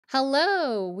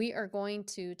Hello, we are going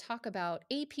to talk about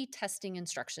AP testing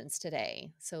instructions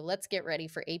today. So let's get ready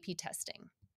for AP testing.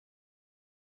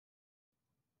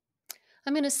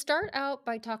 I'm going to start out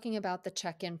by talking about the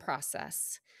check in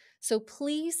process. So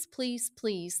please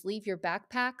leave your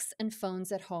backpacks and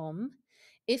phones at home.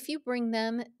 If you bring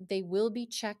them, they will be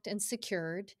checked and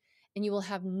secured, and you will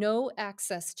have no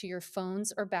access to your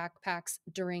phones or backpacks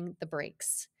during the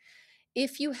breaks.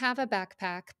 If you have a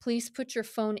backpack, please put your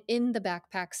phone in the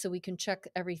backpack so we can check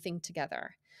everything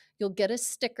together. You'll get a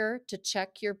sticker to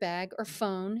check your bag or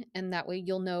phone, and that way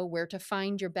you'll know where to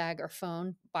find your bag or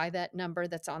phone by that number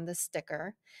that's on the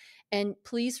sticker. And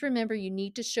please remember you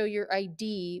need to show your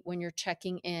ID when you're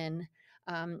checking in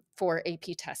for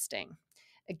AP testing.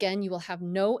 Again, you will have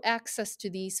no access to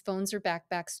these phones or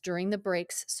backpacks during the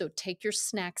breaks, so take your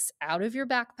snacks out of your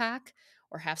backpack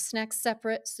or have snacks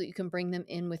separate so you can bring them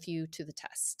in with you to the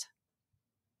test.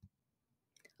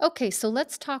 Okay, so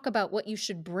let's talk about what you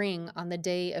should bring on the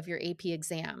day of your AP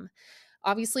exam.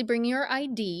 Obviously, bring your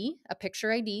ID, a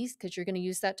picture ID, because you're going to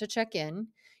use that to check in.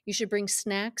 You should bring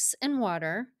snacks and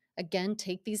water. Again,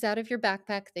 take these out of your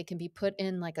backpack. They can be put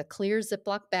in like a clear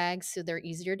Ziploc bag so they're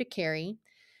easier to carry.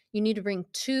 You need to bring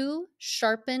two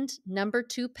sharpened number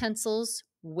 2 pencils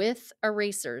with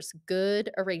erasers,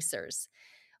 good erasers.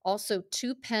 Also,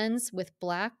 2 pens with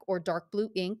black or dark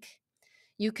blue ink.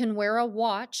 You can wear a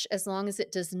watch as long as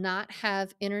it does not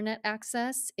have internet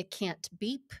access. It can't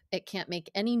beep, it can't make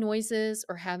any noises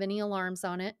or have any alarms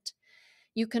on it.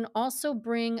 You can also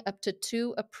bring up to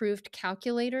 2 approved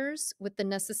calculators with the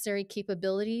necessary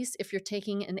capabilities if you're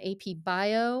taking an AP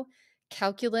Bio,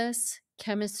 Calculus,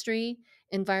 Chemistry,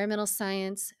 Environmental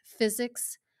Science,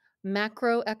 Physics,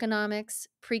 Macroeconomics,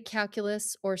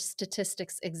 Pre-Calculus, or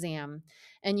Statistics exam.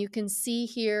 And you can see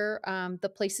here the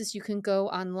places you can go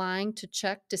online to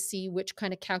check to see which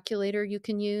kind of calculator you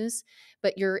can use.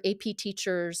 But your AP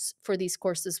teachers for these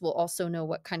courses will also know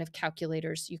what kind of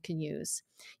calculators you can use.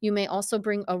 You may also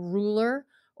bring a ruler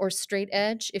or straight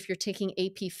edge if you're taking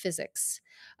AP Physics.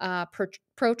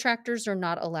 Protractors are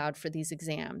not allowed for these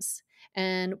exams.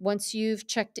 And once you've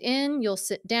checked in, you'll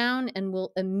sit down and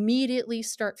we'll immediately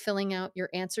start filling out your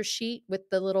answer sheet with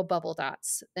the little bubble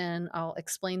dots. And I'll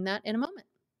explain that in a moment.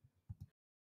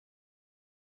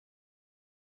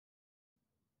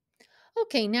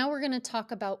 Okay, now we're going to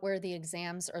talk about where the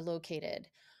exams are located.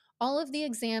 All of the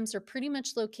exams are pretty much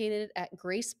located at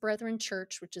Grace Brethren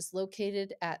Church, which is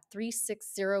located at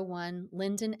 3601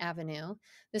 Linden Avenue.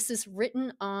 This is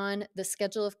written on the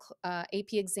schedule of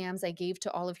AP exams I gave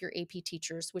to all of your AP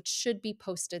teachers, which should be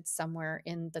posted somewhere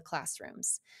in the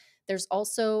classrooms. There's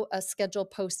also a schedule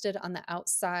posted on the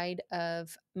outside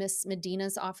of Miss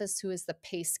Medina's office, who is the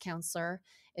PACE counselor.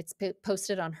 It's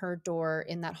posted on her door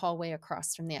in that hallway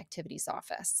across from the activities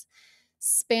office.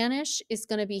 Spanish is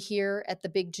going to be here at the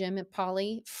big gym at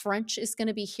Poly. French is going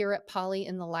to be here at Poly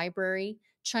in the library.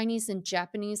 Chinese and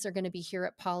Japanese are going to be here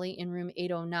at Poly in room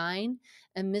 809.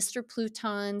 And Mr.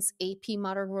 Pluton's AP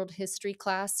Modern World History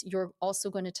class, you're also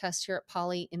going to test here at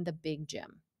Poly in the big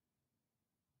gym.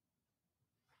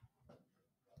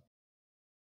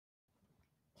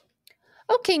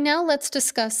 Okay, now let's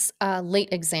discuss late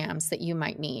exams that you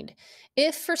might need.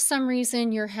 If for some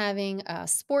reason you're having a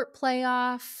sport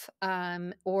playoff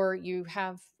or you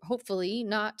have hopefully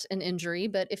not an injury,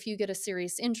 but if you get a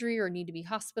serious injury or need to be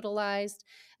hospitalized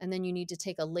and then you need to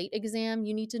take a late exam,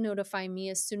 you need to notify me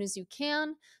as soon as you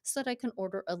can so that I can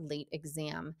order a late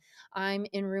exam. I'm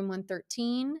in room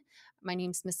 113. My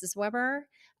name's Mrs. Weber.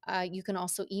 You can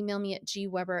also email me at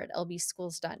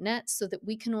gweber@lbschools.net so that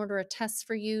we can order a test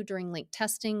for you during late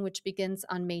testing, which begins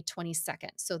on May 22nd.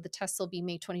 So the tests will be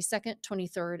May 22nd,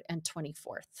 23rd, and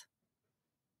 24th.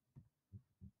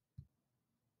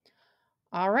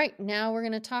 All right, now we're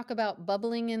going to talk about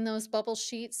bubbling in those bubble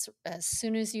sheets as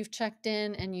soon as you've checked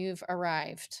in and you've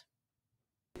arrived.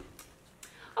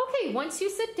 Okay, once you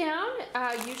sit down,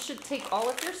 you should take all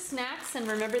of your snacks, and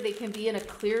remember they can be in a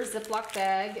clear Ziploc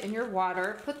bag, and your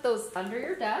water. Put those under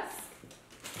your desk.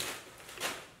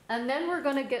 And then we're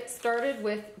going to get started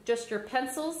with just your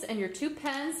pencils and your 2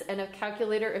 pens and a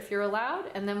calculator if you're allowed,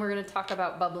 and then we're going to talk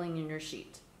about bubbling in your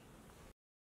sheet.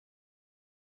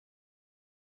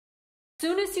 As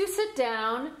soon as you sit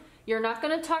down, you're not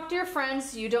going to talk to your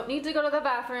friends. You don't need to go to the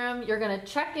bathroom. You're going to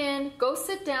check in, go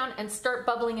sit down, and start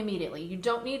bubbling immediately. You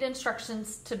don't need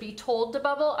instructions to be told to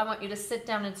bubble. I want you to sit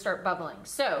down and start bubbling.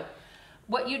 So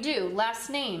what you do, last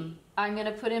name, I'm going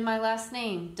to put in my last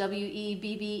name,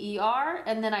 W-E-B-B-E-R,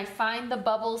 and then I find the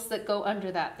bubbles that go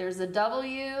under that. There's a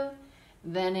W,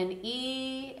 then an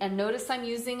E, and notice I'm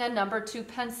using a number 2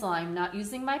 pencil. I'm not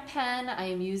using my pen. I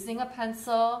am using a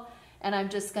pencil. and I'm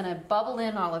just gonna bubble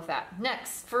in all of that.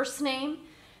 Next, first name,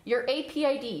 your AP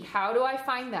ID. How do I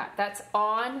find that? That's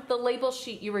on the label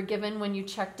sheet you were given when you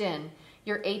checked in.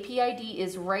 Your AP ID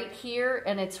is right here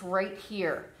and it's right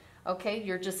here. Okay,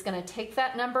 you're just gonna take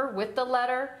that number with the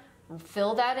letter,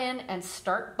 fill that in, and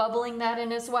start bubbling that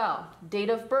in as well. Date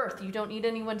of birth, you don't need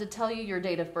anyone to tell you your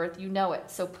date of birth, you know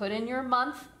it. So put in your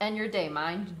month and your day.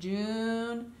 Mine,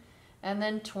 June, and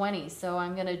then 20. So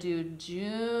I'm gonna do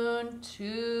June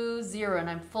 20, and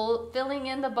I'm filling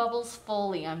in the bubbles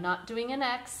fully. I'm not doing an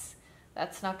X,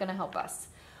 that's not gonna help us.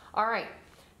 All right,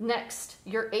 next,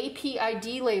 your AP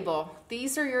ID label.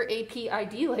 These are your AP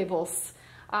ID labels.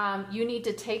 You need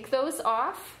to take those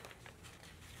off,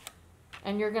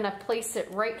 and you're gonna place it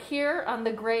right here on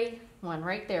the gray one,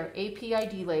 right there, AP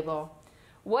ID label.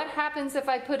 What happens if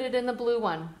I put it in the blue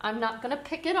one? I'm not gonna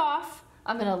pick it off.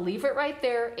 I'm gonna leave it right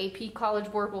there. AP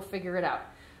College Board will figure it out.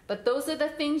 But those are the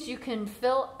things you can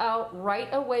fill out right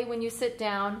away when you sit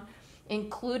down,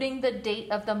 including the date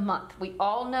of the month. We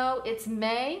all know it's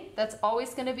May. That's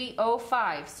always gonna be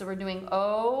 05. So we're doing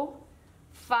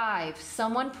 05.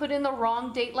 Someone put in the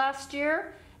wrong date last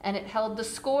year, and it held the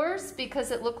scores because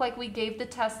it looked like we gave the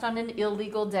test on an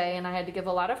illegal day, and I had to give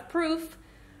a lot of proof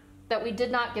that we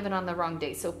did not give it on the wrong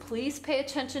day. So please pay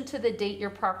attention to the date your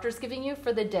proctor's giving you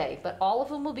for the day, but all of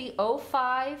them will be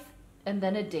 05 and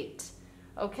then a date.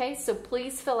 Okay, so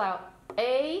please fill out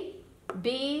A,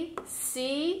 B,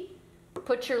 C,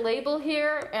 put your label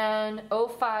here, and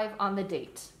 05 on the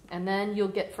date, and then you'll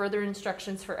get further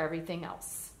instructions for everything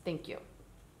else. Thank you.